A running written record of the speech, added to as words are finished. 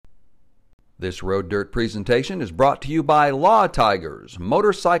This Road Dirt presentation is brought to you by Law Tigers,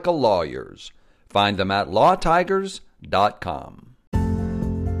 motorcycle lawyers. Find them at lawtigers.com.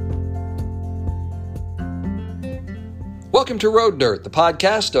 Welcome to Road Dirt, the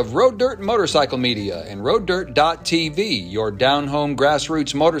podcast of Road Dirt Motorcycle Media and RoadDirt.tv, your down-home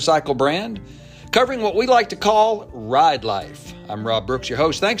grassroots motorcycle brand, covering what we like to call ride life. I'm Rob Brooks, your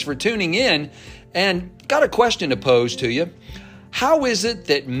host. Thanks for tuning in, and got a question to pose to you. How is it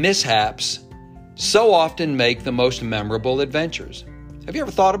that mishaps so often make the most memorable adventures? Have you ever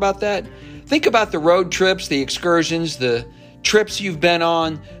thought about that? Think about the road trips, the excursions, the trips you've been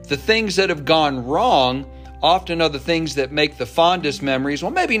on, the things that have gone wrong. Often are the things that make the fondest memories.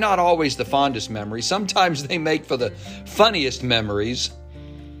 Well, maybe not always the fondest memories. Sometimes they make for the funniest memories.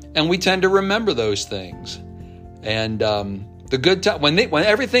 And we tend to remember those things. And the good time, when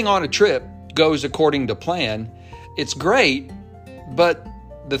everything on a trip goes according to plan, it's great. But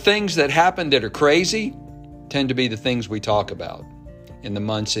the things that happen that are crazy tend to be the things we talk about in the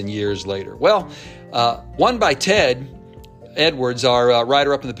months and years later. Well, one by Ted Edwards, our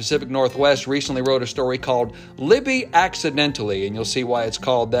writer up in the Pacific Northwest, recently wrote a story called Libby Accidentally, and you'll see why it's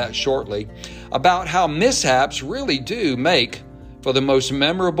called that shortly, about how mishaps really do make for the most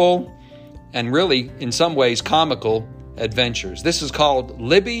memorable and really, in some ways, comical adventures. This is called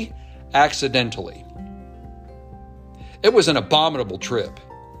Libby Accidentally. It was an abominable trip.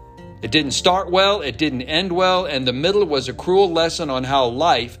 It didn't start well, it didn't end well, and the middle was a cruel lesson on how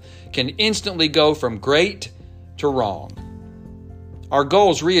life can instantly go from great to wrong. Our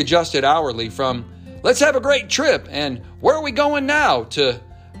goals readjusted hourly from, let's have a great trip, and where are we going now, to,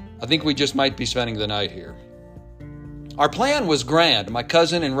 I think we just might be spending the night here. Our plan was grand. My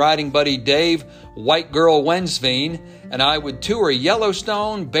cousin and riding buddy Dave White Girl Wensveen and I would tour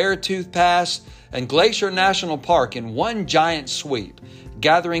Yellowstone, Beartooth Pass, and Glacier National Park in one giant sweep,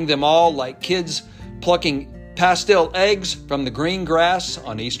 gathering them all like kids plucking pastel eggs from the green grass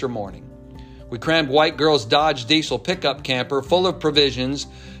on Easter morning. We crammed White Girl's Dodge diesel pickup camper full of provisions,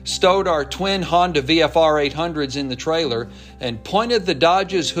 stowed our twin Honda VFR 800s in the trailer, and pointed the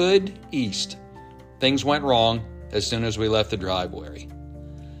Dodge's hood east. Things went wrong as soon as we left the driveway.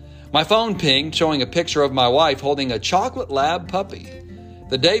 My phone pinged, showing a picture of my wife holding a chocolate lab puppy.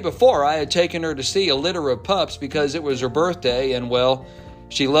 The day before, I had taken her to see a litter of pups because it was her birthday and, well,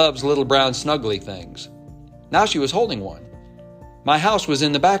 she loves little brown snuggly things. Now she was holding one. My house was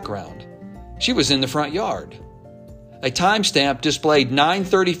in the background. She was in the front yard. A timestamp displayed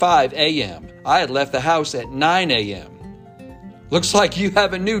 9:35 a.m. I had left the house at 9 a.m. Looks like you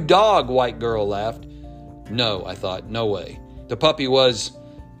have a new dog, White Girl laughed. No, I thought, no way. The puppy was,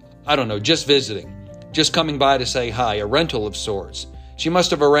 just visiting, just coming by to say hi, a rental of sorts. She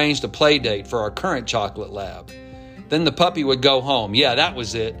must have arranged a play date for our current chocolate lab. Then the puppy would go home. Yeah, that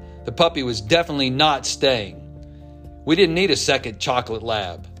was it. The puppy was definitely not staying. We didn't need a second chocolate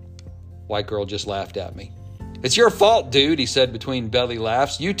lab. White Girl just laughed at me. It's your fault, dude, he said between belly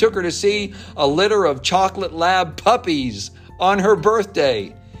laughs. You took her to see a litter of chocolate lab puppies on her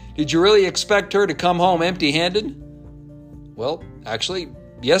birthday. Did you really expect her to come home empty-handed? Well, actually,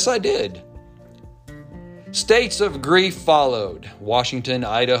 yes, I did. States of grief followed. Washington,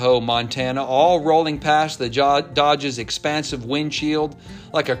 Idaho, Montana, all rolling past the Dodge's expansive windshield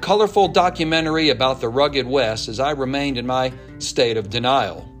like a colorful documentary about the rugged West as I remained in my state of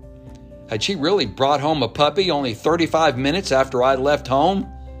denial. Had she really brought home a puppy only 35 minutes after I left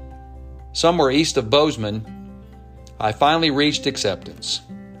home? Somewhere east of Bozeman, I finally reached acceptance.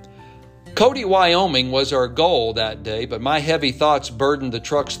 Cody, Wyoming was our goal that day, but my heavy thoughts burdened the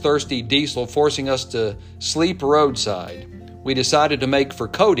truck's thirsty diesel, forcing us to sleep roadside. We decided to make for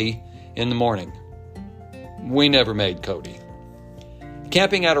Cody in the morning. We never made Cody.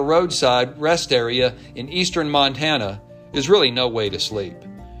 Camping at a roadside rest area in eastern Montana is really no way to sleep.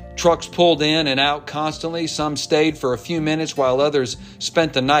 Trucks pulled in and out constantly. Some stayed for a few minutes while others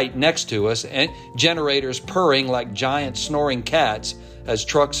spent the night next to us, and generators purring like giant snoring cats as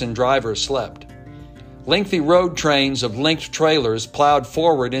trucks and drivers slept. Lengthy road trains of linked trailers plowed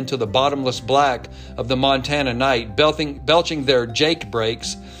forward into the bottomless black of the Montana night, belching their Jake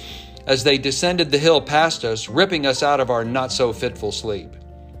brakes as they descended the hill past us, ripping us out of our not-so-fitful sleep.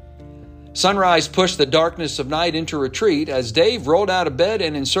 Sunrise pushed the darkness of night into retreat as Dave rolled out of bed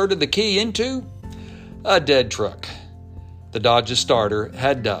and inserted the key into a dead truck. The Dodge's starter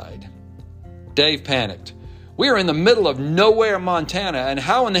had died. Dave panicked. We are in the middle of nowhere, Montana, and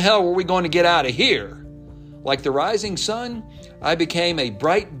how in the hell were we going to get out of here? Like the rising sun, I became a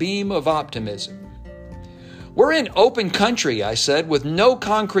bright beam of optimism. "We're in open country," I said, "with no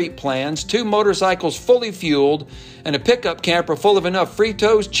concrete plans, 2 motorcycles fully fueled, and a pickup camper full of enough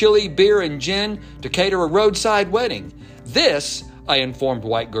Fritos, chili, beer, and gin to cater a roadside wedding. This," I informed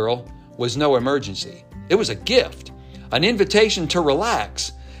White Girl, "was no emergency. It was a gift, an invitation to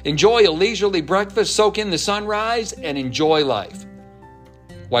relax, enjoy a leisurely breakfast, soak in the sunrise, and enjoy life."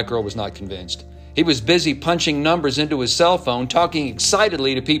 White Girl was not convinced. He was busy punching numbers into his cell phone, talking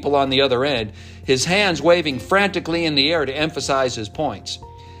excitedly to people on the other end, his hands waving frantically in the air to emphasize his points.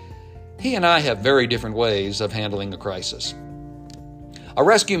 He and I have very different ways of handling a crisis. A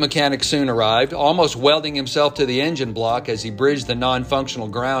rescue mechanic soon arrived, almost welding himself to the engine block as he bridged the non-functional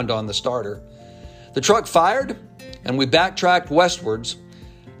ground on the starter. The truck fired, and we backtracked westwards,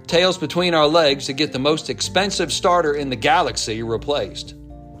 tails between our legs, to get the most expensive starter in the galaxy replaced.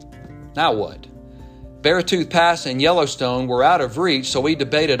 Now what? Beartooth Pass and Yellowstone were out of reach, so we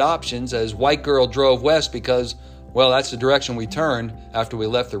debated options as White Girl drove west because, well, that's the direction we turned after we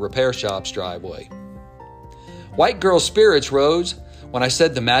left the repair shop's driveway. White Girl's spirits rose when I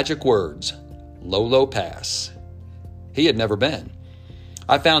said the magic words, Lolo Pass. He had never been.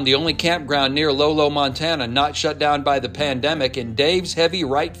 I found the only campground near Lolo, Montana not shut down by the pandemic, and Dave's heavy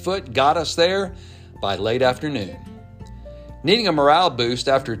right foot got us there by late afternoon. Needing a morale boost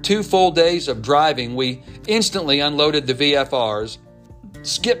after 2 full days of driving, we instantly unloaded the VFRs,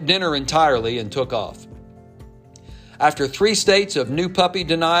 skipped dinner entirely, and took off. After 3 states of new puppy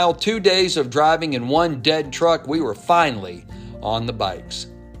denial, 2 days of driving in 1 dead truck, we were finally on the bikes.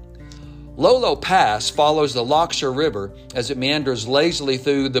 Lolo Pass follows the Lochshire River as it meanders lazily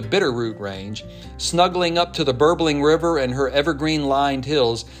through the Bitterroot Range, snuggling up to the burbling river and her evergreen-lined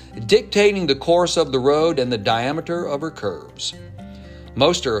hills, dictating the course of the road and the diameter of her curves.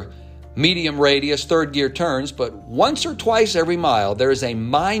 Most are medium radius third-gear turns, but once or twice every mile there is a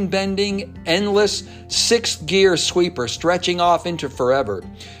mind-bending, endless sixth-gear sweeper stretching off into forever,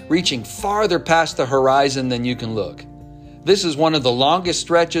 reaching farther past the horizon than you can look. This is one of the longest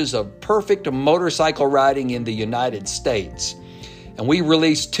stretches of perfect motorcycle riding in the United States, and we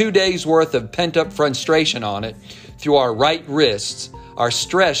released 2 days' worth of pent-up frustration on it through our right wrists. Our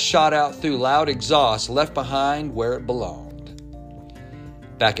stress shot out through loud exhaust, left behind where it belonged.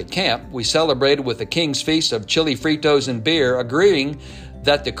 Back at camp, we celebrated with a king's feast of chili Fritos and beer, agreeing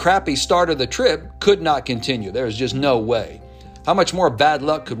that the crappy start of the trip could not continue. There was just no way. How much more bad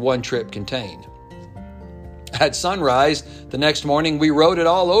luck could one trip contain? At sunrise the next morning, we rode it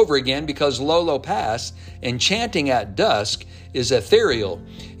all over again because Lolo Pass, enchanting at dusk, is ethereal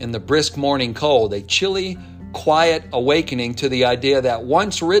in the brisk morning cold, a chilly, quiet awakening to the idea that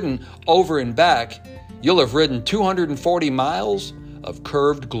once ridden over and back, you'll have ridden 240 miles of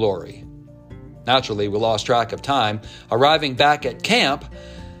curved glory. Naturally, we lost track of time, arriving back at camp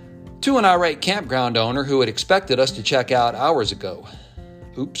to an irate campground owner who had expected us to check out hours ago.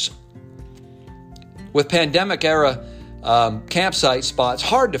 Oops. With pandemic-era campsite spots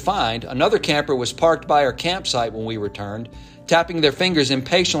hard to find, another camper was parked by our campsite when we returned, tapping their fingers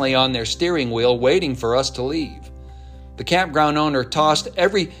impatiently on their steering wheel, waiting for us to leave. The campground owner tossed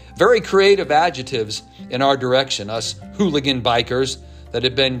every very creative adjectives in our direction, us hooligan bikers that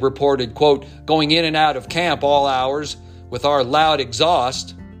had been reported, quote, going in and out of camp all hours with our loud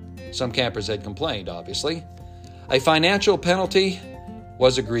exhaust. Some campers had complained, obviously. A financial penalty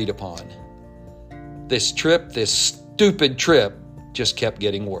was agreed upon. This stupid trip, just kept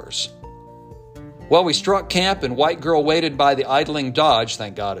getting worse. Well, we struck camp and White Girl waited by the idling Dodge,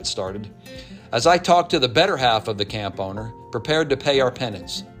 thank God it started, as I talked to the better half of the camp owner, prepared to pay our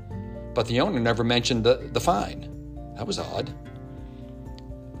penance. But the owner never mentioned the fine. That was odd.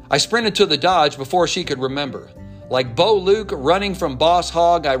 I sprinted to the Dodge before she could remember. Like Bo Luke running from Boss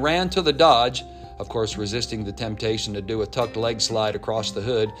Hogg, I ran to the Dodge, of course resisting the temptation to do a tucked leg slide across the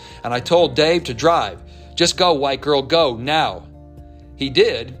hood, and I told Dave to drive. Just go, White Girl, go, now. He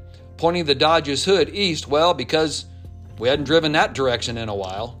did, pointing the Dodge's hood east, well, because we hadn't driven that direction in a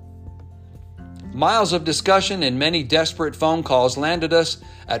while. Miles of discussion and many desperate phone calls landed us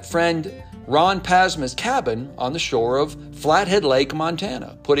at friend Ron Pasma's cabin on the shore of Flathead Lake,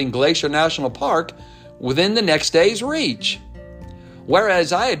 Montana, putting Glacier National Park within the next day's reach.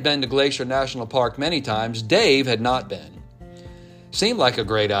 Whereas I had been to Glacier National Park many times, Dave had not been. Seemed like a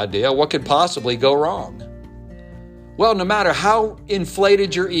great idea. What could possibly go wrong? Well, no matter how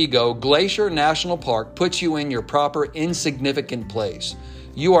inflated your ego, Glacier National Park puts you in your proper insignificant place.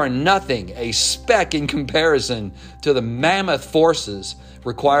 You are nothing, a speck in comparison to the mammoth forces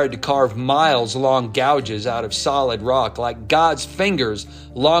required to carve miles-long gouges out of solid rock, like God's fingers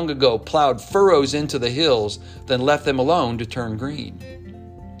long ago plowed furrows into the hills, then left them alone to turn green.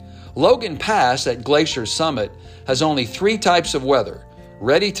 Logan Pass at Glacier's summit has only 3 types of weather: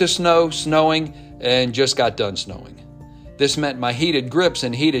 ready to snow, snowing, and just got done snowing. This meant my heated grips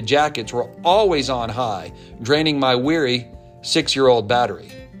and heated jackets were always on high, draining my weary 6-year-old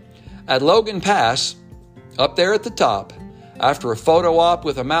battery. At Logan Pass, up there at the top, after a photo op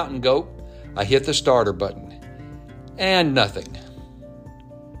with a mountain goat, I hit the starter button. And nothing.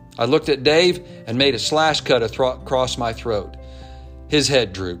 I looked at Dave and made a slash cut across my throat. His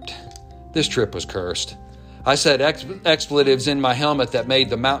head drooped. This trip was cursed. I said expletives in my helmet that made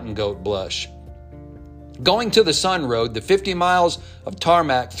the mountain goat blush. Going to the Sun Road, the 50 miles of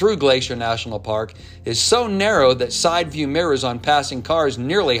tarmac through Glacier National Park, is so narrow that side view mirrors on passing cars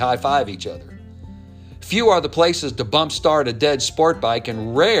nearly high-five each other. Few are the places to bump start a dead sport bike,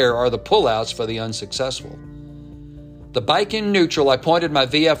 and rare are the pullouts for the unsuccessful. The bike in neutral, I pointed my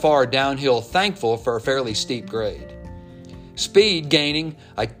VFR downhill, thankful for a fairly steep grade. Speed gaining,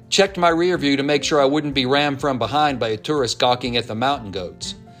 I checked my rear view to make sure I wouldn't be rammed from behind by a tourist gawking at the mountain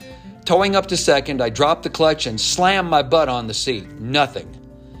goats. Towing up to second, I dropped the clutch and slammed my butt on the seat. Nothing.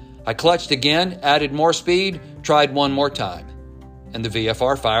 I clutched again, added more speed, tried one more time. And the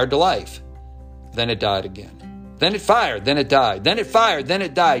VFR fired to life. Then it died again. Then it fired, then it died. Then it fired, then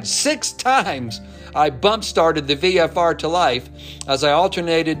it died. 6 times I bump started the VFR to life as I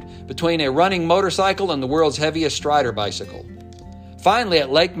alternated between a running motorcycle and the world's heaviest strider bicycle. Finally,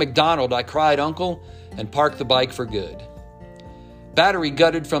 at Lake McDonald, I cried uncle and parked the bike for good. Battery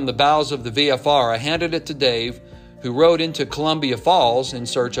gutted from the bowels of the VFR, I handed it to Dave, who rode into Columbia Falls in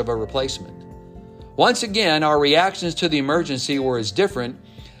search of a replacement. Once again, our reactions to the emergency were as different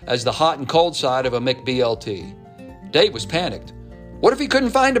as the hot and cold side of a McBLT. Dave was panicked. What if he couldn't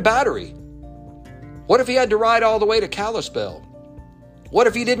find a battery? What if he had to ride all the way to Kalispell? What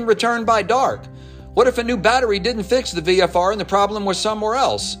if he didn't return by dark? What if a new battery didn't fix the VFR and the problem was somewhere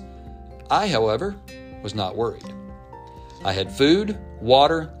else? I, however, was not worried. I had food,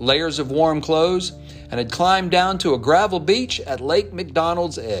 water, layers of warm clothes, and had climbed down to a gravel beach at Lake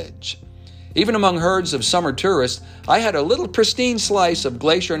McDonald's edge. Even among herds of summer tourists, I had a little pristine slice of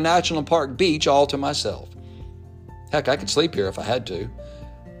Glacier National Park beach all to myself. Heck, I could sleep here if I had to.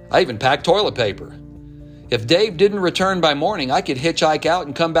 I even packed toilet paper. If Dave didn't return by morning, I could hitchhike out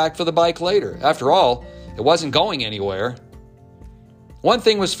and come back for the bike later. After all, it wasn't going anywhere. One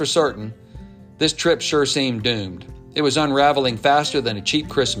thing was for certain, this trip sure seemed doomed. It was unraveling faster than a cheap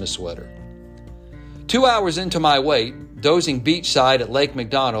Christmas sweater. 2 hours into my wait, dozing beachside at Lake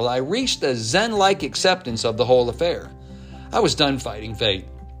McDonald, I reached a zen-like acceptance of the whole affair. I was done fighting fate.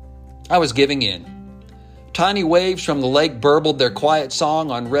 I was giving in. Tiny waves from the lake burbled their quiet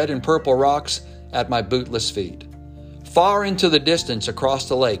song on red and purple rocks at my bootless feet. Far into the distance across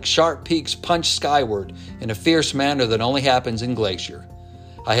the lake, sharp peaks punched skyward in a fierce manner that only happens in Glacier.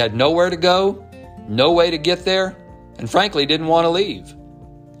 I had nowhere to go, no way to get there, and frankly didn't want to leave.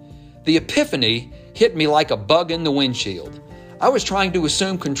 The epiphany hit me like a bug in the windshield. I was trying to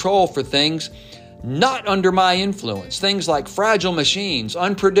assume control for things not under my influence, things like fragile machines,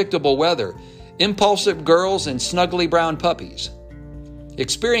 unpredictable weather, impulsive girls, and snuggly brown puppies.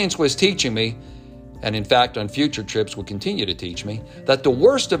 Experience was teaching me, and in fact on future trips will continue to teach me, that the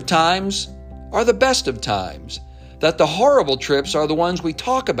worst of times are the best of times, that the horrible trips are the ones we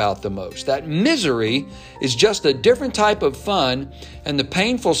talk about the most, that misery is just a different type of fun, and the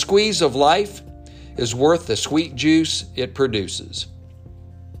painful squeeze of life is worth the sweet juice it produces.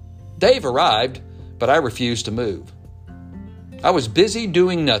 Dave arrived, but I refused to move. I was busy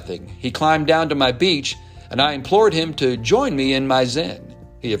doing nothing. He climbed down to my beach, and I implored him to join me in my zen.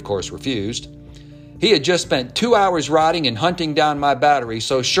 He, of course, refused. He had just spent 2 hours riding and hunting down my battery,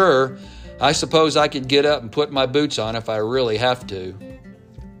 so sure, I suppose I could get up and put my boots on if I really have to.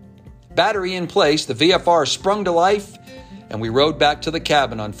 Battery in place, the VFR sprung to life, and we rode back to the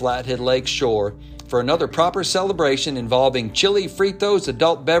cabin on Flathead Lake shore for another proper celebration involving chili Fritos,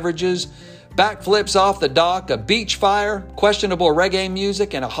 adult beverages, backflips off the dock, a beach fire, questionable reggae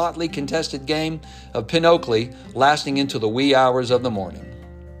music, and a hotly contested game of Pinochle lasting into the wee hours of the morning.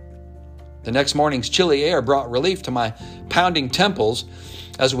 The next morning's chilly air brought relief to my pounding temples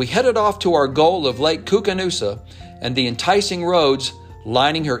as we headed off to our goal of Lake Koocanusa and the enticing roads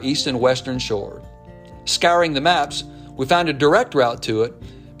lining her east and western shore. Scouring the maps, we found a direct route to it,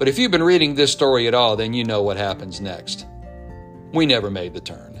 but if you've been reading this story at all, then you know what happens next. We never made the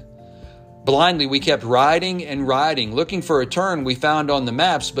turn. Blindly, we kept riding and riding, looking for a turn we found on the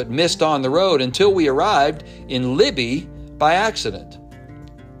maps but missed on the road until we arrived in Libby by accident.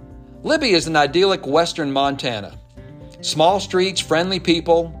 Libby is an idyllic western Montana. Small streets, friendly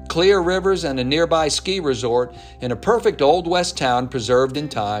people, clear rivers, and a nearby ski resort in a perfect Old West town preserved in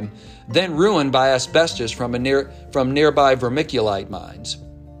time, then ruined by asbestos from nearby vermiculite mines.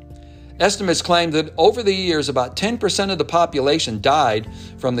 Estimates claim that over the years, about 10% of the population died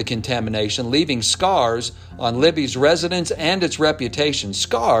from the contamination, leaving scars on Libby's residents and its reputation,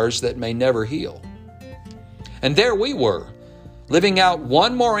 scars that may never heal. And there we were, living out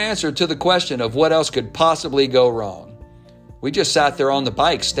one more answer to the question of what else could possibly go wrong. We just sat there on the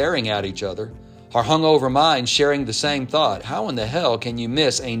bike staring at each other, our hungover minds sharing the same thought. How in the hell can you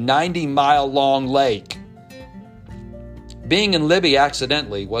miss a 90-mile-long lake? Being in Libby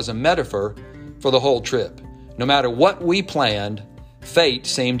accidentally was a metaphor for the whole trip. No matter what we planned, fate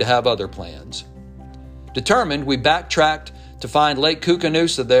seemed to have other plans. Determined, we backtracked to find Lake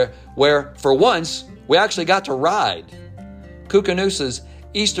Koocanusa there, where, for once, we actually got to ride. Koocanoosa's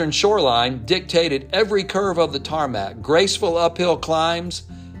eastern shoreline dictated every curve of the tarmac, graceful uphill climbs,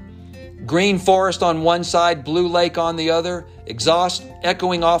 green forest on one side, blue lake on the other, exhaust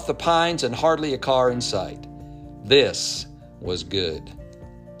echoing off the pines, and hardly a car in sight. This was good.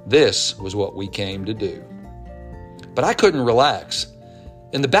 This was what we came to do. But I couldn't relax.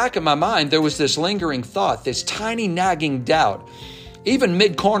 In the back of my mind, there was this lingering thought, this tiny nagging doubt. Even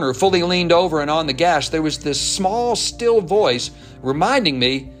mid-corner, fully leaned over and on the gas, there was this small, still voice reminding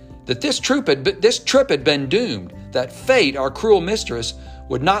me that this trip had been doomed, that fate, our cruel mistress,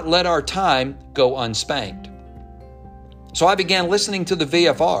 would not let our time go unspanked. So I began listening to the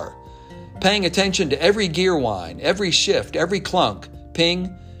VFR, paying attention to every gear whine, every shift, every clunk,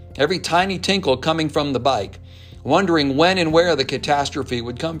 ping, every tiny tinkle coming from the bike, wondering when and where the catastrophe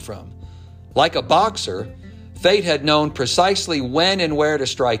would come from. Like a boxer, fate had known precisely when and where to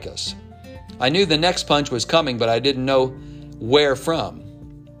strike us. I knew the next punch was coming, but I didn't know where from.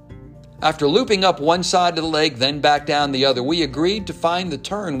 After looping up one side of the lake, then back down the other, we agreed to find the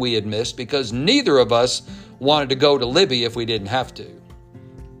turn we had missed because neither of us wanted to go to Libby if we didn't have to.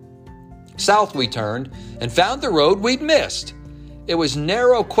 South we turned and found the road we'd missed. It was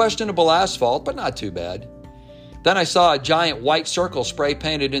narrow, questionable asphalt, but not too bad. Then I saw a giant white circle spray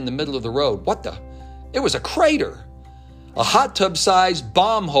painted in the middle of the road. What the? It was a crater. A hot tub-sized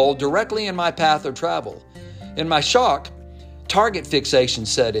bomb hole directly in my path of travel. In my shock, target fixation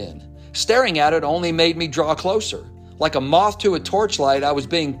set in. Staring at it only made me draw closer. Like a moth to a torchlight, I was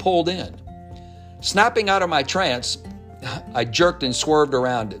being pulled in. Snapping out of my trance, I jerked and swerved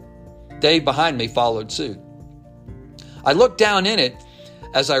around it. Dave behind me followed suit. I looked down in it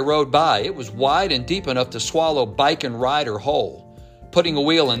as I rode by. It was wide and deep enough to swallow bike and rider whole. Putting a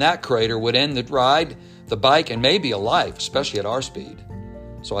wheel in that crater would end the ride, the bike, and maybe a life, especially at our speed.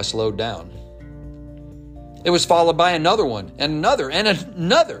 So I slowed down. It was followed by another one, and another, and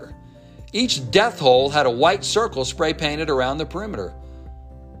another. Each death hole had a white circle spray painted around the perimeter.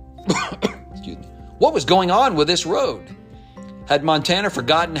 Excuse me. What was going on with this road? Had Montana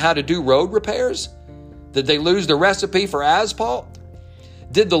forgotten how to do road repairs? Did they lose the recipe for asphalt?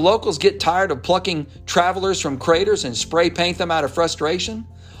 Did the locals get tired of plucking travelers from craters and spray paint them out of frustration?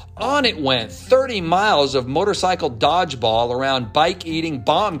 On it went, 30 miles of motorcycle dodgeball around bike-eating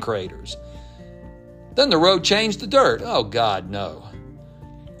bomb craters. Then the road changed to dirt. Oh, God, no.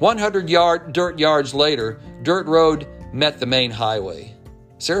 100 dirt yards later, dirt road met the main highway.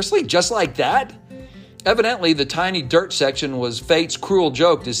 Seriously? Just like that? Evidently, the tiny dirt section was fate's cruel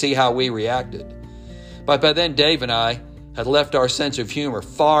joke to see how we reacted. But by then, Dave and I had left our sense of humor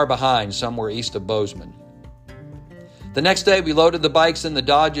far behind somewhere east of Bozeman. The next day, we loaded the bikes in the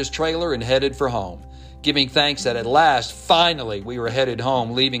Dodge's trailer and headed for home, giving thanks that at last, finally, we were headed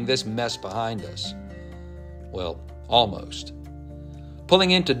home, leaving this mess behind us. Well, almost.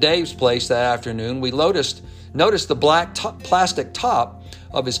 Pulling into Dave's place that afternoon, we noticed the black plastic top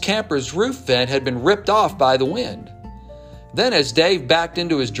of his camper's roof vent had been ripped off by the wind. Then as Dave backed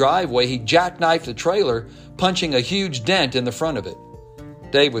into his driveway, he jackknifed the trailer, punching a huge dent in the front of it.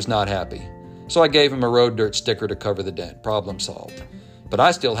 Dave was not happy, so I gave him a road dirt sticker to cover the dent. Problem solved. But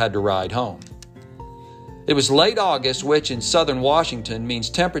I still had to ride home. It was late August, which in southern Washington means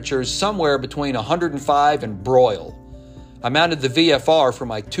temperatures somewhere between 105 and broil. I mounted the VFR for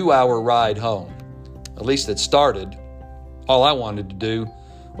my 2-hour ride home. At least it started. All I wanted to do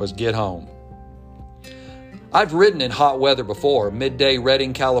was get home. I've ridden in hot weather before, midday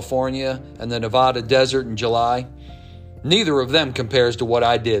Redding, California, and the Nevada desert in July. Neither of them compares to what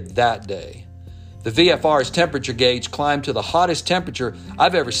I did that day. The VFR's temperature gauge climbed to the hottest temperature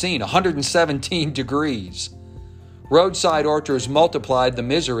I've ever seen, 117 degrees. Roadside orchards multiplied the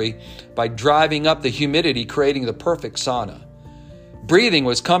misery by driving up the humidity, creating the perfect sauna. Breathing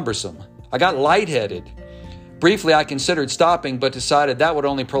was cumbersome. I got lightheaded. Briefly, I considered stopping, but decided that would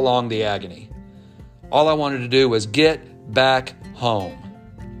only prolong the agony. All I wanted to do was get back home.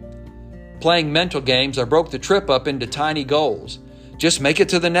 Playing mental games, I broke the trip up into tiny goals. Just make it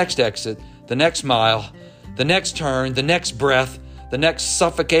to the next exit, the next mile, the next turn, the next breath, the next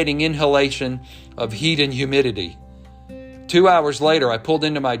suffocating inhalation of heat and humidity. 2 hours later, I pulled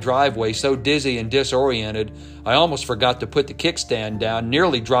into my driveway so dizzy and disoriented, I almost forgot to put the kickstand down,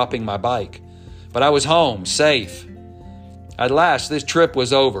 nearly dropping my bike. But I was home, safe. At last, this trip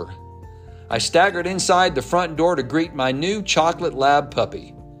was over. I staggered inside the front door to greet my new chocolate lab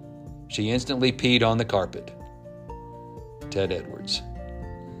puppy. She instantly peed on the carpet. Ted Edwards.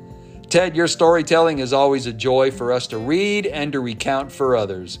 Ted, your storytelling is always a joy for us to read and to recount for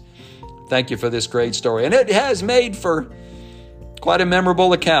others. Thank you for this great story. And it has made for quite a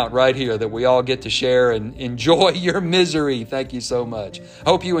memorable account right here that we all get to share and enjoy your misery. Thank you so much.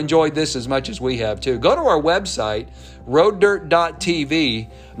 Hope you enjoyed this as much as we have too. Go to our website,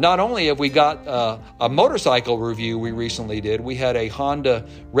 roaddirt.tv. Not only have we got a motorcycle review we recently did, we had a Honda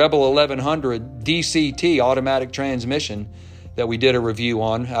Rebel 1100 DCT automatic transmission that we did a review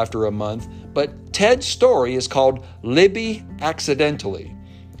on after a month. But Ted's story is called Libby Accidentally.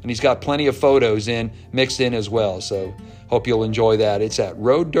 And he's got plenty of photos mixed in as well. So hope you'll enjoy that. It's at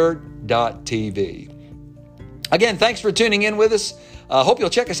roaddirt.tv. Again, thanks for tuning in with us. Hope you'll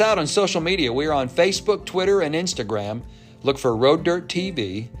check us out on social media. We're on Facebook, Twitter, and Instagram. Look for Road Dirt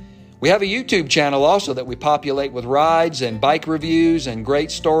TV. We have a YouTube channel also that we populate with rides and bike reviews and great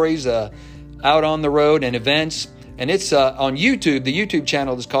stories out on the road and events. And it's on YouTube. The YouTube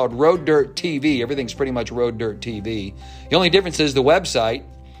channel is called Road Dirt TV. Everything's pretty much Road Dirt TV. The only difference is the website.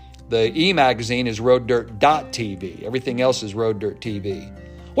 The e-magazine is roaddirt.tv. Everything else is Road Dirt TV.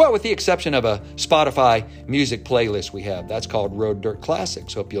 Well, with the exception of a Spotify music playlist we have. That's called Road Dirt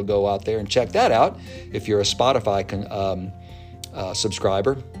Classics. Hope you'll go out there and check that out if you're a Spotify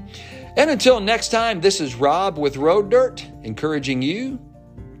subscriber. And until next time, this is Rob with Road Dirt, encouraging you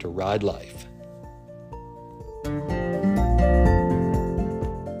to ride life.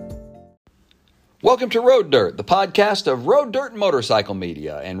 Welcome to Road Dirt, the podcast of Road Dirt Motorcycle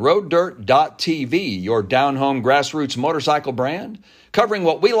Media and roaddirt.tv, your down-home grassroots motorcycle brand, covering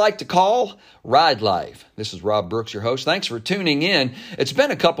what we like to call ride life. This is Rob Brooks, your host. Thanks for tuning in. It's been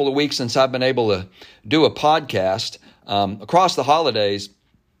a couple of weeks since I've been able to do a podcast. Across the holidays,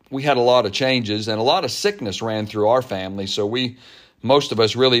 we had a lot of changes and a lot of sickness ran through our family, so most of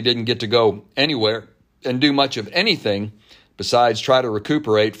us really didn't get to go anywhere and do much of anything besides try to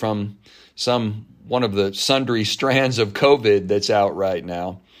recuperate from one of the sundry strands of COVID that's out right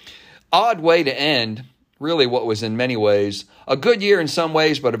now. Odd way to end, really, what was in many ways a good year in some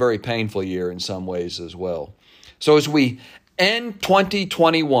ways, but a very painful year in some ways as well. So as we end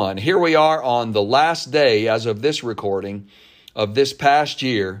 2021, here we are on the last day, as of this recording, of this past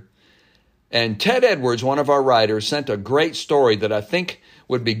year. And Ted Edwards, one of our writers, sent a great story that I think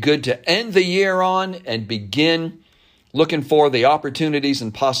would be good to end the year on and begin looking for the opportunities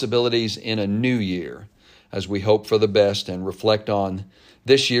and possibilities in a new year as we hope for the best and reflect on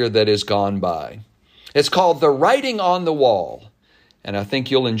this year that is gone by. It's called The Writing on the Wall, and I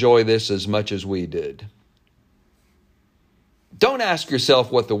think you'll enjoy this as much as we did. Don't ask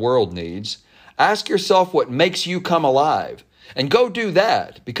yourself what the world needs. Ask yourself what makes you come alive, and go do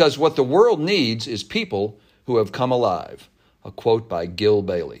that, because what the world needs is people who have come alive. A quote by Gil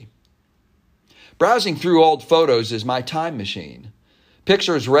Bailey. Browsing through old photos is my time machine.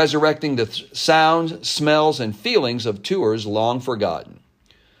 Pictures resurrecting the sounds, smells, and feelings of tours long forgotten.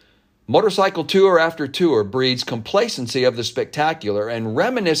 Motorcycle tour after tour breeds complacency of the spectacular, and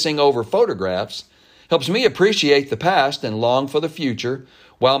reminiscing over photographs helps me appreciate the past and long for the future,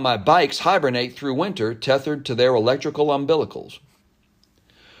 while my bikes hibernate through winter tethered to their electrical umbilicals.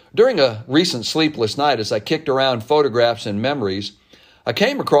 During a recent sleepless night, as I kicked around photographs and memories, I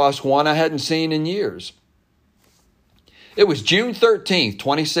came across one I hadn't seen in years. It was June 13th,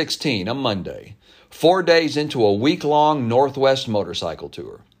 2016, a Monday, 4 days into a week-long Northwest motorcycle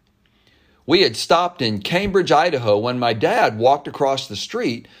tour. We had stopped in Cambridge, Idaho, when my dad walked across the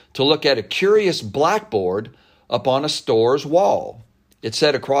street to look at a curious blackboard up on a store's wall. It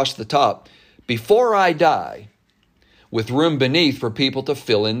said across the top, "Before I die," with room beneath for people to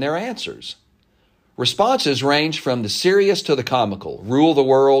fill in their answers. Responses range from the serious to the comical: rule the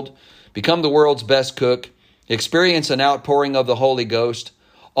world, become the world's best cook, experience an outpouring of the Holy Ghost,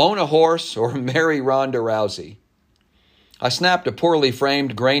 own a horse, or marry Ronda Rousey. I snapped a poorly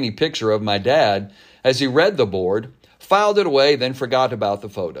framed, grainy picture of my dad as he read the board, filed it away, then forgot about the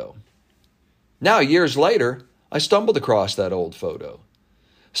photo. Now, years later, I stumbled across that old photo.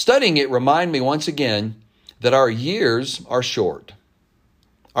 Studying it reminded me once again that our years are short.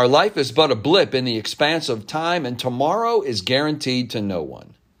 Our life is but a blip in the expanse of time, and tomorrow is guaranteed to no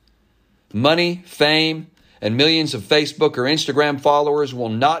one. Money, fame, and millions of Facebook or Instagram followers will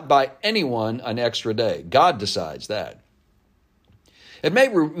not buy anyone an extra day. God decides that. It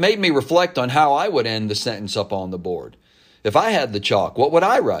made me reflect on how I would end the sentence up on the board. If I had the chalk, what would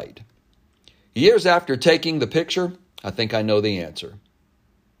I write? Years after taking the picture, I think I know the answer.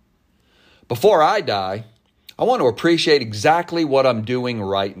 Before I die, I want to appreciate exactly what I'm doing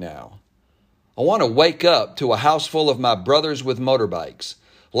right now. I want to wake up to a house full of my brothers with motorbikes,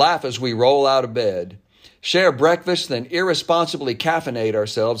 laugh as we roll out of bed, share breakfast, then irresponsibly caffeinate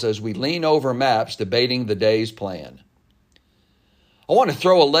ourselves as we lean over maps debating the day's plan. I want to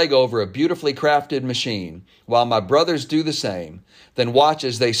throw a leg over a beautifully crafted machine while my brothers do the same, then watch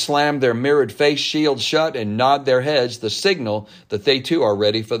as they slam their mirrored face shields shut and nod their heads, the signal that they too are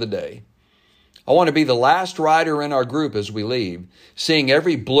ready for the day. I want to be the last rider in our group as we leave, seeing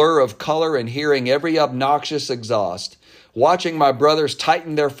every blur of color and hearing every obnoxious exhaust, watching my brothers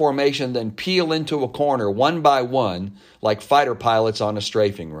tighten their formation, then peel into a corner one by one like fighter pilots on a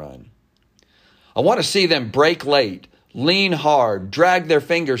strafing run. I want to see them brake late, lean hard, drag their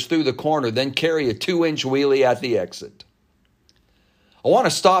fingers through the corner, then carry a 2-inch wheelie at the exit. I want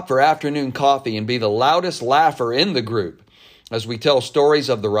to stop for afternoon coffee and be the loudest laugher in the group as we tell stories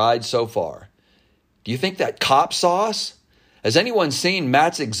of the ride so far. Do you think that cop saw us? Has anyone seen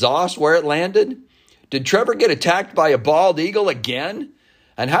Matt's exhaust where it landed? Did Trevor get attacked by a bald eagle again?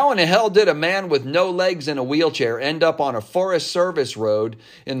 And how in the hell did a man with no legs in a wheelchair end up on a Forest Service road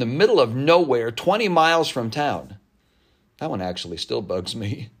in the middle of nowhere 20 miles from town? That one actually still bugs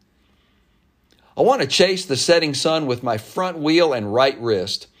me. I want to chase the setting sun with my front wheel and right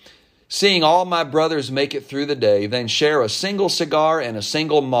wrist, seeing all my brothers make it through the day, then share a single cigar and a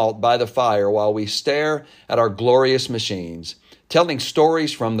single malt by the fire while we stare at our glorious machines, telling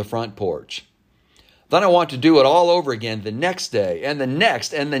stories from the front porch. Then I want to do it all over again the next day and the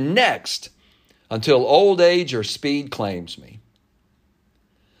next and the next until old age or speed claims me.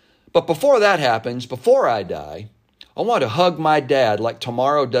 But before that happens, before I die, I want to hug my dad like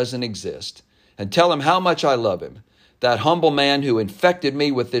tomorrow doesn't exist and tell him how much I love him, that humble man who infected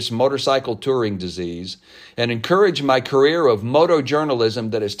me with this motorcycle touring disease, and encourage my career of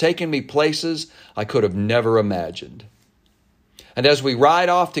motojournalism that has taken me places I could have never imagined. And as we ride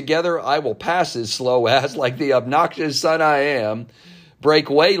off together, I will pass his slow ass like the obnoxious son I am, break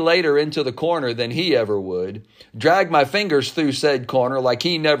way later into the corner than he ever would, drag my fingers through said corner like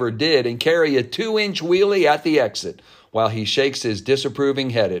he never did, and carry a 2-inch wheelie at the exit while he shakes his disapproving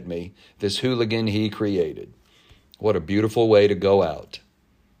head at me, this hooligan he created. What a beautiful way to go out.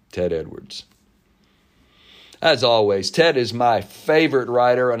 Ted Edwards. As always, Ted is my favorite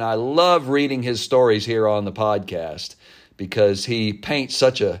writer, and I love reading his stories here on the podcast because he paints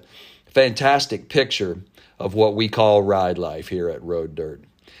such a fantastic picture of what we call ride life here at Road Dirt.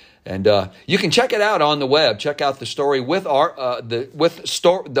 And you can check it out on the web. Check out the story with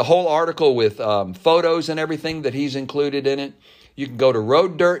the whole article with photos and everything that he's included in it. You can go to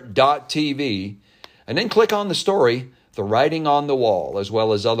roaddirt.tv and then click on the story, The Writing on the Wall, as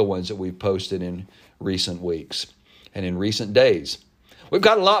well as other ones that we've posted in recent weeks and in recent days. We've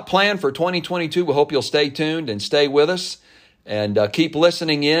got a lot planned for 2022. We hope you'll stay tuned and stay with us and keep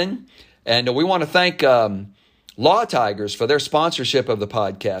listening in. And we want to thank Law Tigers for their sponsorship of the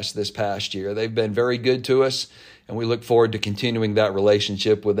podcast this past year. They've been very good to us, and we look forward to continuing that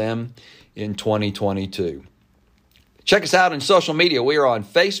relationship with them in 2022. Check us out on social media. We are on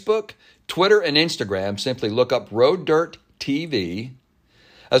Facebook, Twitter, and Instagram. Simply look up Road Dirt TV,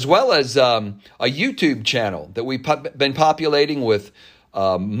 as well as a YouTube channel that we've been populating with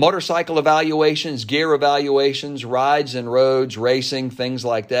motorcycle evaluations, gear evaluations, rides and roads, racing, things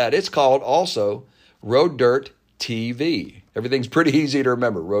like that. It's called also Road Dirt TV. Everything's pretty easy to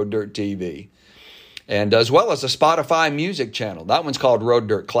remember, Road Dirt TV. And as well as a Spotify music channel. That one's called Road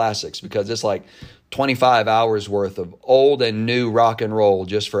Dirt Classics because it's like 25 hours worth of old and new rock and roll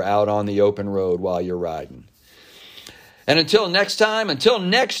just for out on the open road while you're riding. And until next time, until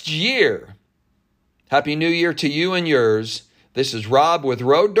next year, Happy New Year to you and yours. This is Rob with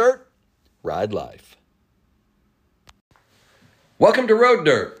Road Dirt. Ride life. Welcome to Road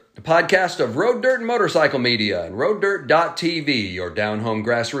Dirt, the podcast of Road Dirt and Motorcycle Media and RoadDirt.tv, your down-home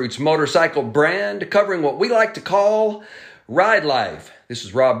grassroots motorcycle brand covering what we like to call ride life. This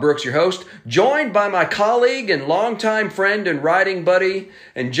is Rob Brooks, your host, joined by my colleague and longtime friend and riding buddy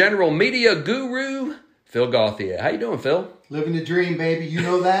and general media guru, Phil Gauthier. How you doing, Phil? Living the dream, baby. You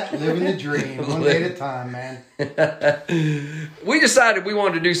know that? Living the dream. One day at a time, man. We decided we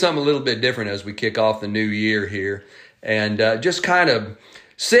wanted to do something a little bit different as we kick off the new year here. And just kind of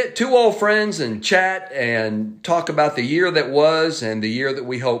sit, two old friends, and chat and talk about the year that was and the year that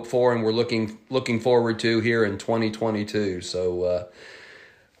we hope for and we're looking forward to here in 2022. So,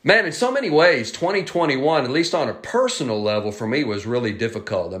 man, in so many ways, 2021, at least on a personal level, for me was really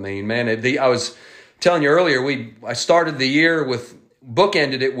difficult. I mean, man, I was telling you earlier, I started the year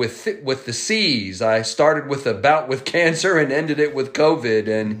bookended it with the C's. I started with a bout with cancer and ended it with COVID,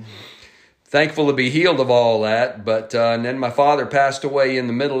 and thankful to be healed of all that. But and then my father passed away in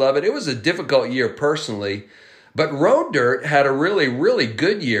the middle of it. It was a difficult year personally, but Road Dirt had a really, really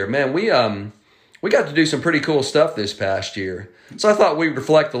good year. Man, we got to do some pretty cool stuff this past year. So I thought we'd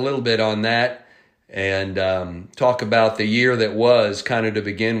reflect a little bit on that and talk about the year that was kind of to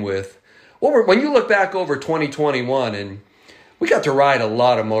begin with. When you look back over 2021, and we got to ride a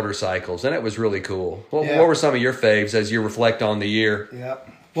lot of motorcycles, and it was really cool. What were some of your faves as you reflect on the year? Yeah.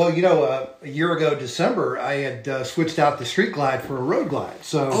 Well, a year ago, December, I had switched out the Street Glide for a Road Glide.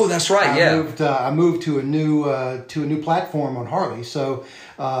 So that's right. I moved to a new platform on Harley. So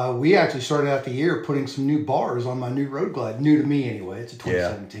we actually started out the year putting some new bars on my new Road Glide. New to me anyway. It's a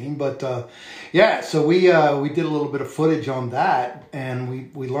 2017. Yeah. But so we did a little bit of footage on that,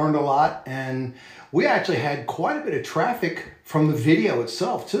 and we learned a lot, and we actually had quite a bit of traffic from the video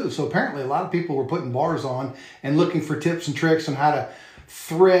itself too. So apparently a lot of people were putting bars on and looking for tips and tricks on how to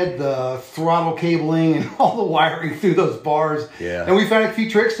thread the throttle cabling and all the wiring through those bars. Yeah. And we found a few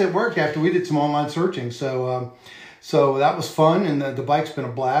tricks that worked after we did some online searching. So that was fun, and the bike's been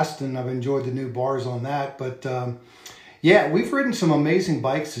a blast, and I've enjoyed the new bars on that. But we've ridden some amazing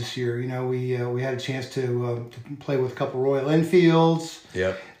bikes this year. We had a chance to play with a couple Royal Enfields.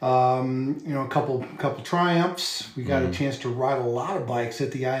 Yep. A couple Triumphs. We got a chance to ride a lot of bikes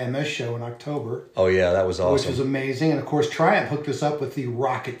at the IMS show in October. Oh yeah, that was awesome. Which was amazing. And of course, Triumph hooked us up with the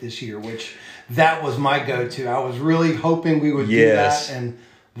Rocket this year, which that was my go-to. I was really hoping we would do that, and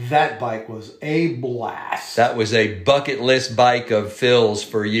that bike was a blast. That was a bucket list bike of Phil's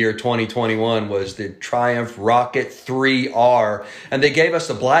for year 2021 was the Triumph Rocket 3R. And they gave us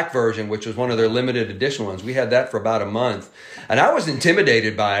the black version, which was one of their limited edition ones. We had that for about a month. And I was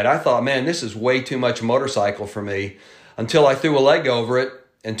intimidated by it. I thought, man, this is way too much motorcycle for me, until I threw a leg over it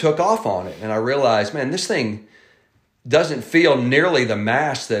and took off on it. And I realized, man, this thing doesn't feel nearly the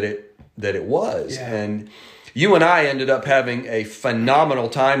mass that it was. Yeah. And you and I ended up having a phenomenal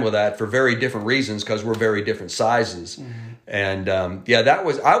time with that for very different reasons, because we're very different sizes. Mm-hmm. And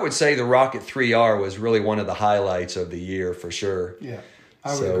I would say the Rocket 3R was really one of the highlights of the year for sure. Yeah,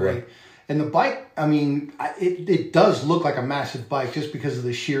 I would agree. And the bike, I mean, it does look like a massive bike just because of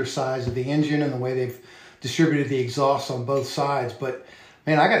the sheer size of the engine and the way they've distributed the exhaust on both sides. But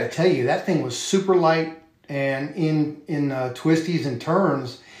man, I got to tell you, that thing was super light, and in twisties and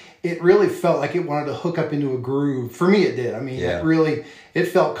turns, it really felt like it wanted to hook up into a groove. For me, it did. I mean, it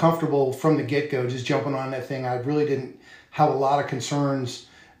felt comfortable from the get-go, just jumping on that thing. I really didn't have a lot of concerns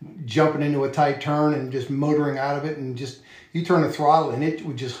jumping into a tight turn and just motoring out of it, and just, you turn the throttle and it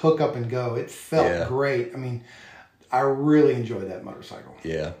would just hook up and go. It felt great. I mean, I really enjoyed that motorcycle.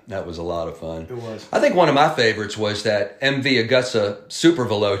 Yeah, that was a lot of fun. It was. I think one of my favorites was that MV Augusta Super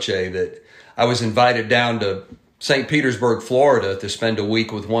Veloce that I was invited down to St. Petersburg, Florida, to spend a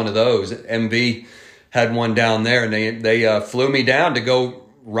week with one of those. MV had one down there, and they flew me down to go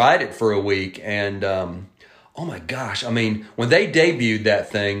ride it for a week. And oh my gosh, I mean, when they debuted that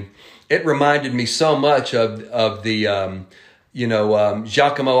thing, it reminded me so much of the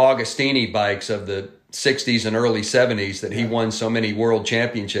Giacomo Agostini bikes of the 60s and early 70s that he won so many world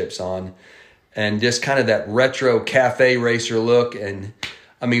championships on, and just kind of that retro cafe racer look. And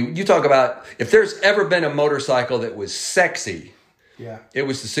I mean, you talk about, if there's ever been a motorcycle that was sexy,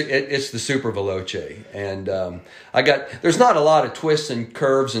 it's the Super Veloce. And there's not a lot of twists and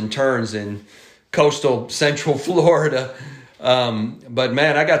curves and turns in coastal central Florida, but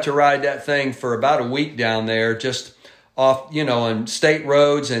man, I got to ride that thing for about a week down there, just off, on state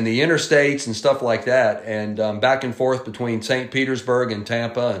roads and the interstates and stuff like that, and back and forth between St. Petersburg and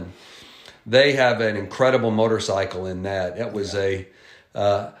Tampa. And they have an incredible motorcycle in that. It was I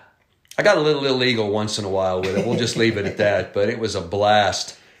got a little illegal once in a while with it. We'll just leave it at that. But it was a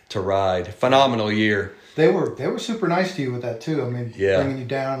blast to ride. Phenomenal year. They were super nice to you with that too. I mean, bringing you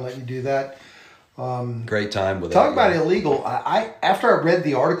down, letting you do that. Great time with Talk about illegal. I after I read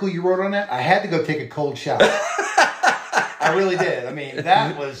the article you wrote on that, I had to go take a cold shower. I really did. I mean,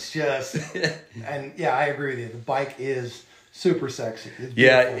 that was just, and yeah, I agree with you. The bike is super sexy.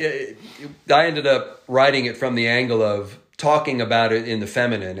 I ended up writing it from the angle of talking about it in the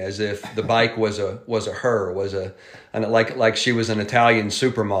feminine, as if the bike was like she was an Italian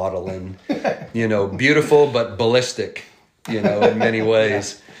supermodel, and beautiful but ballistic, in many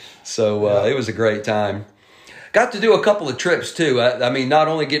ways. So it was a great time. Got to do a couple of trips too. I mean, not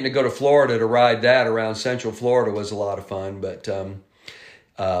only getting to go to Florida to ride that around Central Florida was a lot of fun, but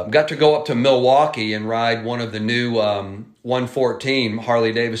got to go up to Milwaukee and ride one of the new 114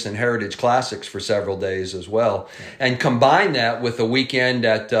 Harley-Davidson Heritage Classics for several days as well, and combine that with a weekend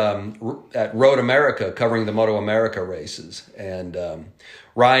at Road America covering the Moto America races. And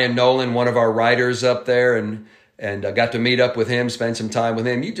Ryan Nolan, one of our riders up there, and I got to meet up with him, spend some time with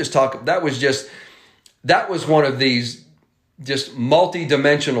him. That was one of these just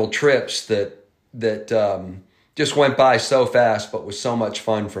multi-dimensional trips that just went by so fast, but was so much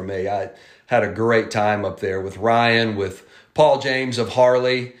fun for me. I had a great time up there with Ryan, with Paul James of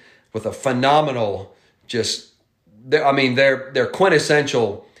Harley, with a phenomenal, they're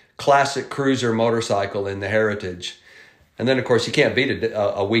quintessential classic cruiser motorcycle in the Heritage. And then, of course, you can't beat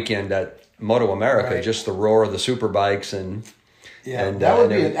a weekend at Moto America, right. Just the roar of the super bikes and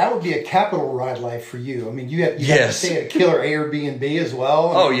that would be a capital ride life for you. I mean, you got to stay at a killer Airbnb as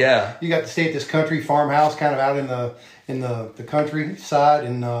well. Oh yeah, you got to stay at this country farmhouse, kind of out in the countryside,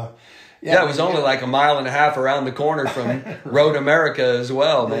 and it was only like a mile and a half around the corner from Road America as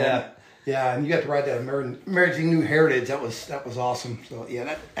well, man. Yeah, and you got to ride that American New Heritage. That was awesome. So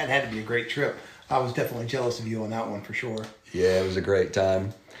that had to be a great trip. I was definitely jealous of you on that one for sure. Yeah, it was a great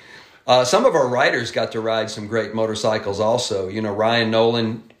time. Some of our riders got to ride some great motorcycles also. Ryan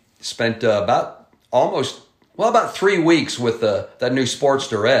Nolan spent about 3 weeks with that new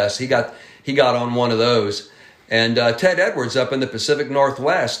Sportster S. He got on one of those. And Ted Edwards up in the Pacific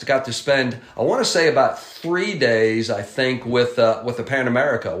Northwest got to spend, I want to say, about 3 days, I think, with the Pan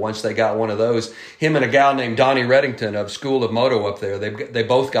America once they got one of those. Him and a gal named Donnie Reddington of School of Moto up there, they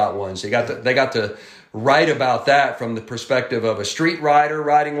both got one. So they got to write about that from the perspective of a street rider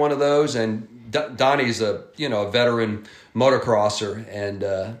riding one of those, and Donnie's a veteran motocrosser, and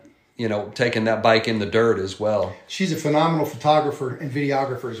taking that bike in the dirt as well. She's a phenomenal photographer and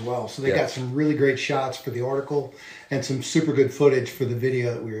videographer as well. So they got some really great shots for the article and some super good footage for the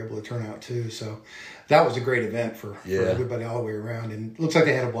video that we were able to turn out too. So that was a great event for everybody all the way around, and it looks like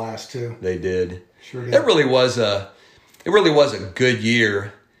they had a blast too. They did. Sure did. It really was a good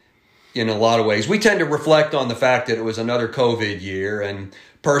year. In a lot of ways, we tend to reflect on the fact that it was another COVID year, and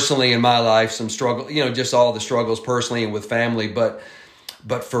personally in my life, some struggle, just all the struggles personally and with family. But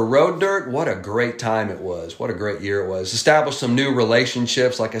for Road Dirt, what a great time it was. What a great year it was. Established some new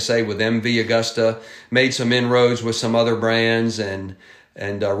relationships, like I say, with MV Augusta, made some inroads with some other brands, and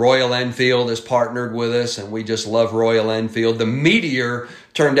Royal Enfield has partnered with us, and we just love Royal Enfield. The Meteor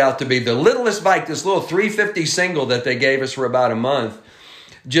turned out to be the littlest bike, this little 350 single that they gave us for about a month.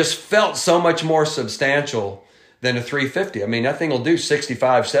 Just felt so much more substantial than a 350. I mean, that thing will do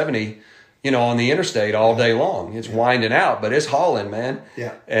 65, 70, on the interstate all day long. It's winding out, but it's hauling, man.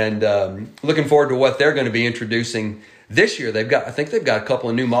 Yeah. And looking forward to what they're going to be introducing this year. I think they've got a couple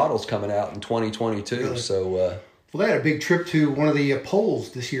of new models coming out in 2022. Really? So, well, they had a big trip to one of the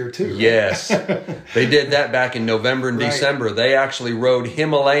polls this year too. Right? Yes, they did that back in November and December. They actually rode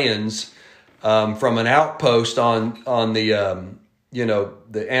Himalayans from an outpost on the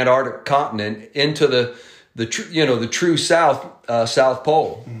the Antarctic continent into the true South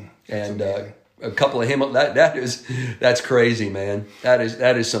Pole, and a couple of that's crazy, man. That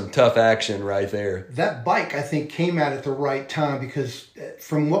is some tough action right there. That bike, I think, came out at the right time, because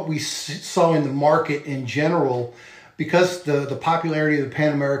from what we saw in the market in general, because the popularity of the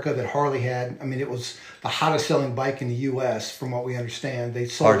Pan America that Harley had, I mean, it was the hottest selling bike in the U.S. from what we understand. They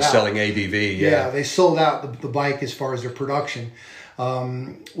sold out. Hard selling ADV, yeah. They sold out the bike as far as their production.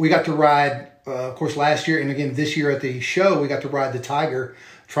 We got to ride, of course, last year and again this year at the show, we got to ride the Tiger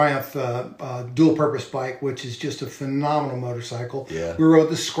Triumph dual-purpose bike, which is just a phenomenal motorcycle. Yeah. We rode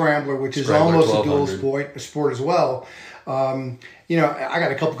the Scrambler, which is almost a dual sport as well. I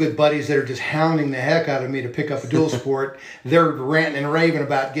got a couple good buddies that are just hounding the heck out of me to pick up a dual sport. They're ranting and raving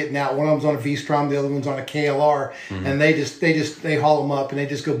about getting out. One of them's on a V-Strom, the other one's on a KLR, and they haul them up and they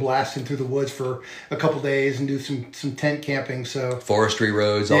just go blasting through the woods for a couple days and do some tent camping. So forestry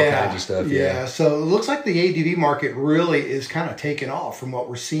roads, all kinds of stuff. Yeah. So it looks like the ADV market really is kind of taking off from what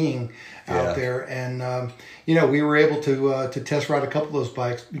we're seeing out there, and we were able to test ride a couple of those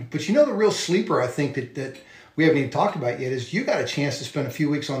bikes. But the real sleeper, I think that we haven't even talked about yet, is you got a chance to spend a few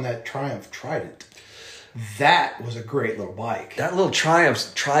weeks on that Triumph Trident. That was a great little bike. That little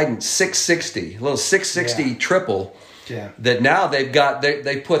Triumph Trident 660, little 660 triple. that now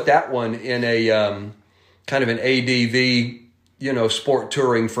they put that one in a kind of an ADV, sport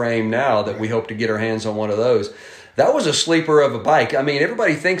touring frame now that we hope to get our hands on one of those. That was a sleeper of a bike. I mean,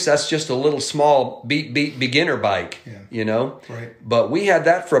 everybody thinks that's just a little small beat beginner bike, Right. But we had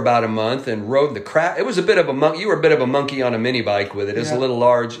that for about a month and rode the crap. It was a bit of a monkey. You were a bit of a monkey on a mini bike with it. It's a little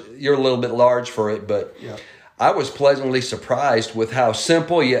large. You're a little bit large for it, but I was pleasantly surprised with how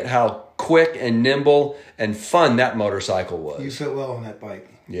simple yet how quick and nimble and fun that motorcycle was. You fit well on that bike.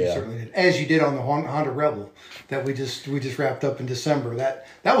 Yeah. You certainly did. As you did on the Honda Rebel that we just wrapped up in December. That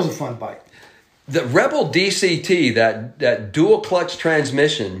was a fun bike. The Rebel DCT, that dual clutch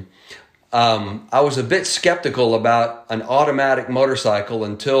transmission, I was a bit skeptical about an automatic motorcycle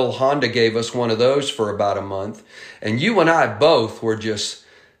until Honda gave us one of those for about a month. And you and I both were just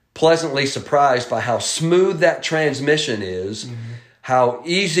pleasantly surprised by how smooth that transmission is, how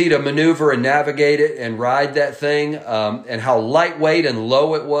easy to maneuver and navigate it and ride that thing, and how lightweight and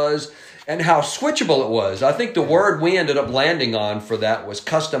low it was. And how switchable it was. I think the word we ended up landing on for that was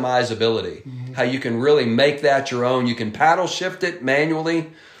customizability. How you can really make that your own. You can paddle shift it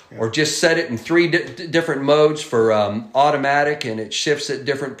manually or just set it in three different modes for automatic, and it shifts at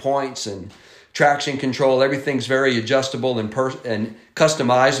different points, and traction control. Everything's very adjustable and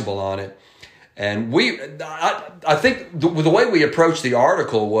customizable on it. And I think the way we approached the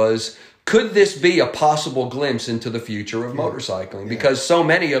article was, could this be a possible glimpse into the future of motorcycling? Because so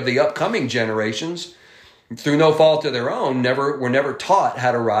many of the upcoming generations, through no fault of their own, were never taught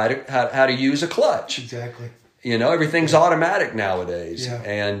how to ride, how to use a clutch. Exactly. Everything's automatic nowadays,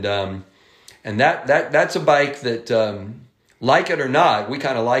 and that's a bike that, like it or not, we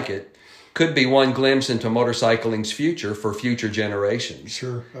kind of like it. Could be one glimpse into motorcycling's future for future generations.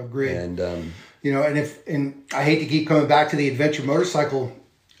 Sure, I agree. And and I hate to keep coming back to the adventure motorcycle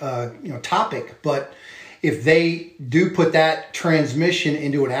topic, but if they do put that transmission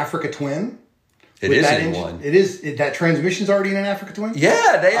into an Africa Twin, it is in one. That transmission's already in an Africa Twin.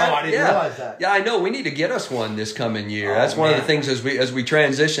 Yeah, they have. I didn't realize that. Yeah, I know. We need to get us one this coming year. That's one of the things as we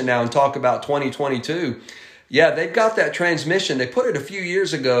transition now and talk about 2022. Yeah, they've got that transmission. They put it a few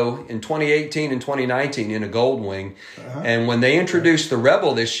years ago in 2018 and 2019 in a Goldwing. And when they introduced the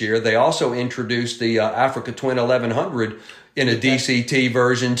Rebel this year, they also introduced the Africa Twin 1100 in a DCT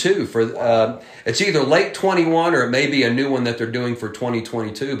version too. It's either late 21 or it may be a new one that they're doing for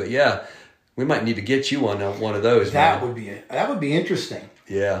 2022. But yeah, we might need to get you on one of those. That would be interesting.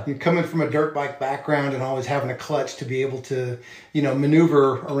 Yeah, you're coming from a dirt bike background and always having a clutch to be able to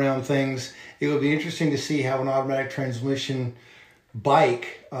maneuver around things. It would be interesting to see how an automatic transmission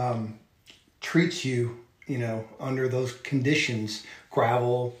bike treats you, under those conditions: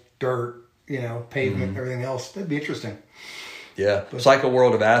 gravel, dirt, pavement, everything else. That'd be interesting. Yeah. Cycle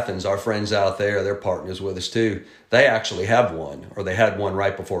World of Athens, our friends out there, they're partners with us too. They actually have one, or they had one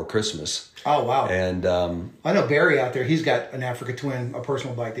right before Christmas. Oh, wow. And I know Barry out there, he's got an Africa Twin, a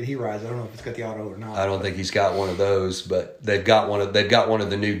personal bike that he rides. I don't know if it's got the auto or not. I don't think he's got one of those, but they've got one of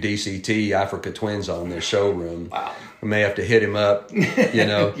the new DCT Africa Twins on their showroom. Wow. We may have to hit him up,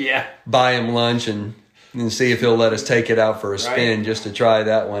 yeah. Buy him lunch and see if he'll let us take it out for a spin just to try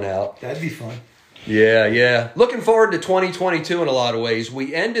that one out. That'd be fun. Yeah. Looking forward to 2022 in a lot of ways.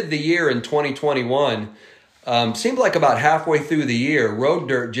 We ended the year in 2021. Seemed like about halfway through the year, Road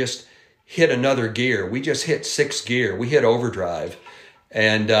Dirt just hit another gear. We just hit 6th gear. We hit overdrive.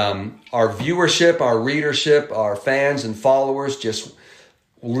 And our viewership, our readership, our fans and followers just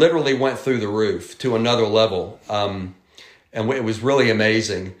literally went through the roof to another level. And it was really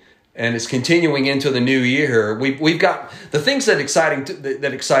amazing. And it's continuing into the new year. We've got the things that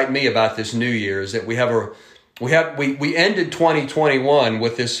excite me about this new year is that we ended 2021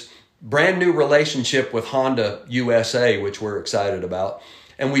 with this brand new relationship with Honda USA, which we're excited about,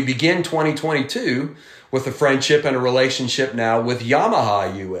 and we begin 2022 with a friendship and a relationship now with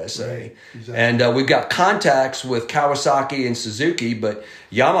Yamaha USA. Right, exactly. And we've got contacts with Kawasaki and Suzuki, but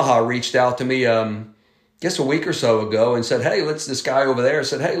Yamaha reached out to me a week or so ago and said, hey, this guy over there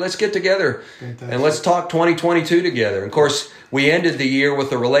said, hey, let's get together and let's talk 2022 together. And of course, we ended the year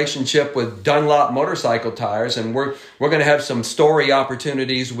with a relationship with Dunlop Motorcycle Tires, and we're going to have some story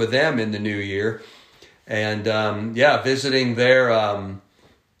opportunities with them in the new year. And visiting their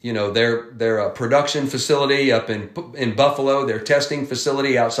production facility up in Buffalo, their testing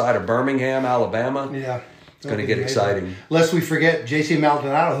facility outside of Birmingham, Alabama. Yeah. It's going to get exciting. Lest we forget, JC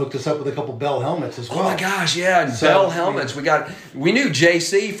Maldonado hooked us up with a couple Bell helmets as well. Oh my gosh, yeah, and Bell helmets. We knew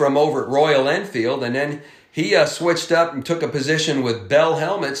JC from over at Royal Enfield, and then he switched up and took a position with Bell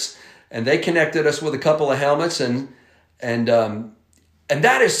helmets, and they connected us with a couple of helmets, and And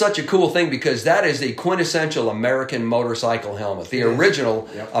that is such a cool thing because that is the quintessential American motorcycle helmet, the original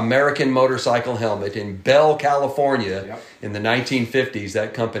American motorcycle helmet in Bell, California in the 1950s.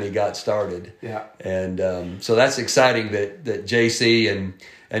 That company got started. Yeah. And so that's exciting that JC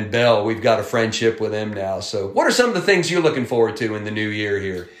and Bell, we've got a friendship with them now. So what are some of the things you're looking forward to in the new year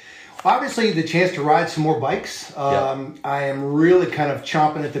here? Obviously, the chance to ride some more bikes. I am really kind of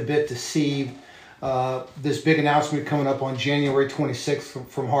chomping at the bit to see this big announcement coming up on January 26th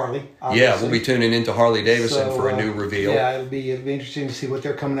from Harley. Obviously. Yeah, we'll be tuning into Harley Davidson for a new reveal. Yeah, it'll be interesting to see what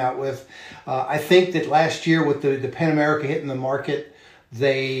they're coming out with. I think that last year with the Pan America hitting the market,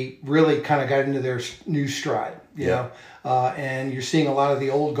 they really kind of got into their new stride. You know, and you're seeing a lot of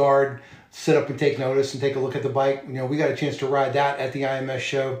the old guard sit up and take notice and take a look at the bike. You know, we got a chance to ride that at the IMS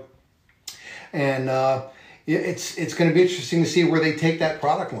show, and it's going to be interesting to see where they take that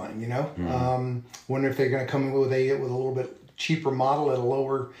product line. You know, wonder if they're going to come in with a little bit cheaper model at a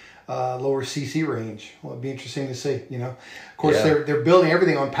lower CC range. Well, it'd be interesting to see. You know, of course they're building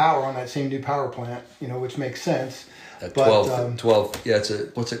everything on power on that same new power plant. You know, which makes sense. At 12, yeah, it's a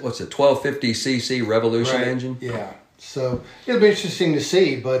what's it 1250 cc Revolution engine. Yeah, so it'll be interesting to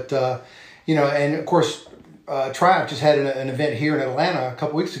see. But you know, and of course, Triumph just had an event here in Atlanta a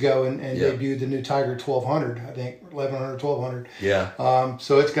couple weeks ago and debuted the new Tiger 1200. I think 1100, 1200. Yeah.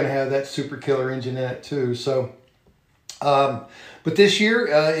 So it's going to have that super killer engine in it too. So, but this year,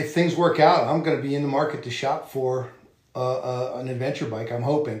 if things work out, I'm going to be in the market to shop for an adventure bike. I'm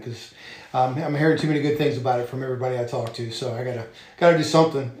hoping because. I'm hearing too many good things about it from everybody I talk to, so I gotta do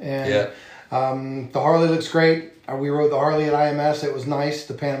something. And the Harley looks great. We rode the Harley at IMS. It was nice.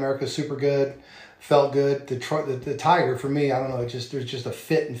 The Pan America's super good. Felt good. The Tiger for me, I don't know. There's just a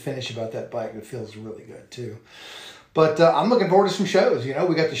fit and finish about that bike that feels really good too. But I'm looking forward to some shows. You know,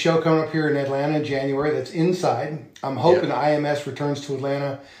 we got the show coming up here in Atlanta in January. That's inside. I'm hoping IMS returns to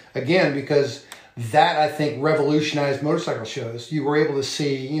Atlanta again because that I think revolutionized motorcycle shows. You were able to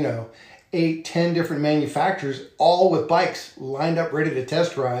see, you know, 8-10 different manufacturers, all with bikes lined up ready to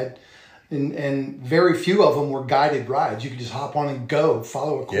test ride, and very few of them were guided rides. You could just hop on and go,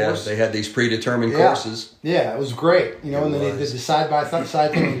 follow a course. Yeah, they had these predetermined courses. Yeah, it was great. You know, and then they did the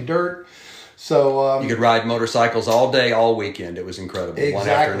side-by-side thing in the dirt. So you could ride motorcycles all day, all weekend. It was incredible. Exactly. One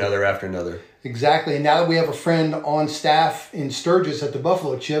after another after another. Exactly. And now that we have a friend on staff in Sturgis at the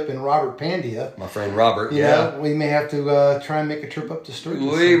Buffalo Chip and Robert Pandia. My friend Robert, you know, we may have to try and make a trip up to Sturgis.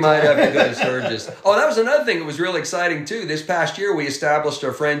 We might have to go to Sturgis. Oh, that was another thing that was really exciting, too. This past year, we established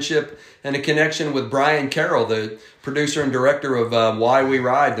a friendship and a connection with Brian Carroll, the producer and director of Why We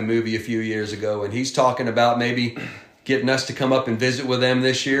Ride, the movie a few years ago. And he's talking about maybe getting us to come up and visit with them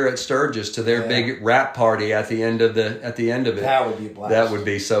this year at Sturgis to their big wrap party at the end of it. That would be a blast. That would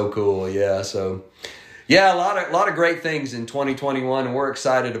be so cool. Yeah. So, yeah, a lot of great things in 2021, and we're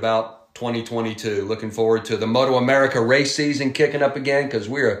excited about 2022. Looking forward to the Moto America race season kicking up again because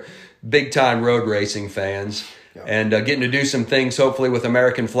we're big time road racing fans. Yeah. And getting to do some things, hopefully, with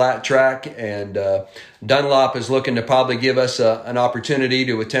American Flat Track. And Dunlop is looking to probably give us an opportunity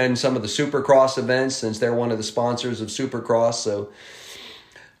to attend some of the Supercross events since they're one of the sponsors of Supercross. So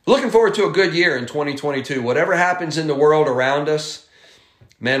looking forward to a good year in 2022. Whatever happens in the world around us,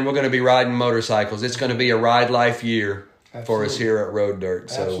 man, we're going to be riding motorcycles. It's going to be a ride life year for us here at Road Dirt.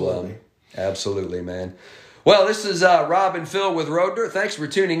 So absolutely, man. Well, this is Rob and Phil with Road Dirt. Thanks for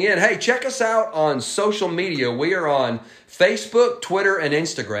tuning in. Hey, check us out on social media. We are on Facebook, Twitter, and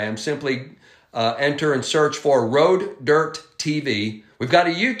Instagram. Simply enter and search for Road Dirt TV. We've got a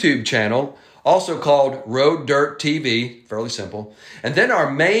YouTube channel also called Road Dirt TV. Fairly simple. And then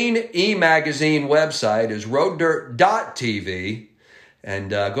our main e-magazine website is roaddirt.tv. And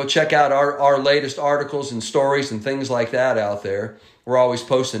go check out our latest articles and stories and things like that out there. We're always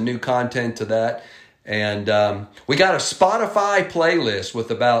posting new content to that. And we got a Spotify playlist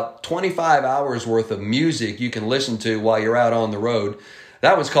with about 25 hours worth of music you can listen to while you're out on the road.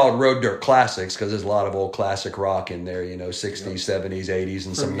 That one's called Road Dirt Classics because there's a lot of old classic rock in there, you know, 60s, 70s, 80s,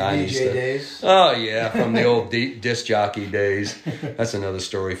 and some 90s DJ stuff. Days. Oh, yeah, from the old disc jockey days. That's another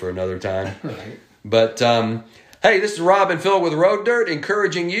story for another time. Right. But, hey, this is Rob and Phil with Road Dirt,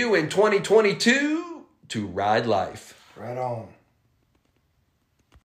 encouraging you in 2022 to ride life. Right on.